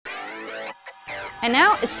And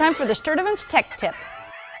now it's time for the Sturtevants Tech Tip.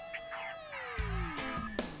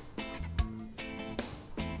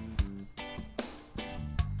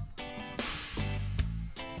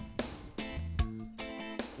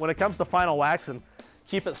 When it comes to final waxing,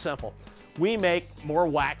 keep it simple. We make more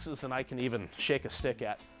waxes than I can even shake a stick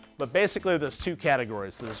at. But basically there's two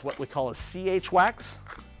categories. There's what we call a CH wax,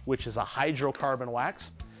 which is a hydrocarbon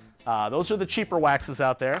wax. Those are the cheaper waxes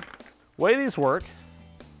out there. The way these work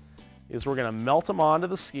is we're gonna melt them onto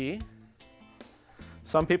the ski.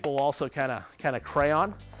 Some people will also kind of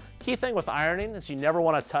crayon. Key thing with ironing is you never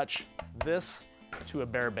want to touch this to a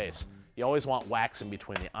bare base. You always want wax in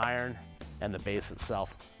between the iron and the base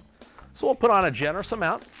itself. So we'll put on a generous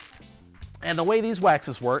amount. And the way these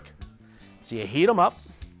waxes work is you heat them up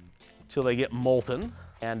till they get molten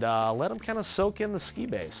and let them kind of soak in the ski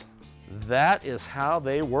base. That is how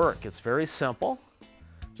they work. It's very simple.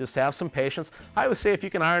 Just have some patience. I would say if you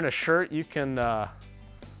can iron a shirt, you can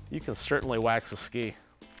certainly wax a ski.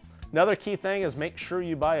 Another key thing is make sure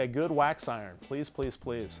you buy a good wax iron. Please, please,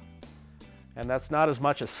 please. And that's not as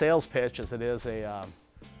much a sales pitch as it is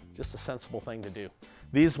just a sensible thing to do.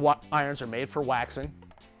 These irons are made for waxing.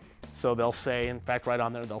 So they'll say, in fact, right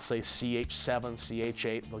on there, they'll say CH7,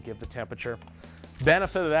 CH8, they'll give the temperature.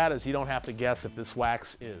 Benefit of that is you don't have to guess if this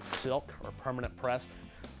wax is silk or permanent pressed.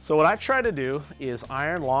 So what I try to do is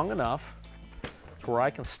iron long enough to where I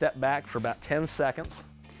can step back for about 10 seconds.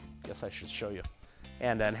 Guess I should show you.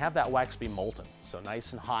 And then have that wax be molten. So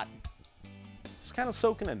nice and hot. Just kind of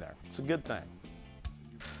soaking in there. It's a good thing.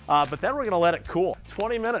 But then we're gonna let it cool.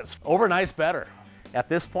 20 minutes, overnight's better. At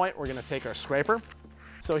this point, we're gonna take our scraper.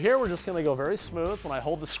 So here we're just gonna go very smooth. When I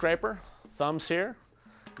hold the scraper, thumbs here,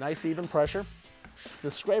 nice even pressure. The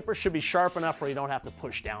scraper should be sharp enough where you don't have to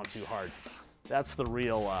push down too hard. That's the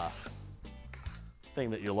real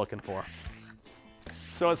thing that you're looking for.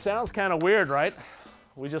 So it sounds kind of weird, right?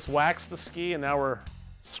 We just waxed the ski and now we're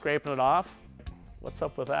scraping it off. What's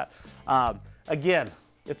up with that? Again,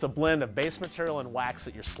 it's a blend of base material and wax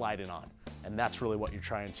that you're sliding on. And that's really what you're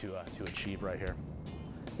trying to achieve right here.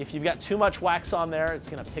 If you've got too much wax on there, it's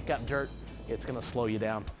gonna pick up dirt, it's gonna slow you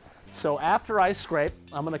down. So after I scrape,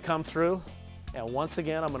 I'm gonna come through, and once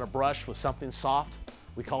again, I'm gonna brush with something soft.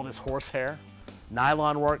 We call this horsehair.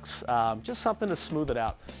 Nylon works, just something to smooth it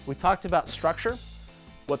out. We talked about structure.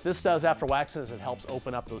 What this does after waxing is it helps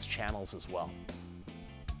open up those channels as well.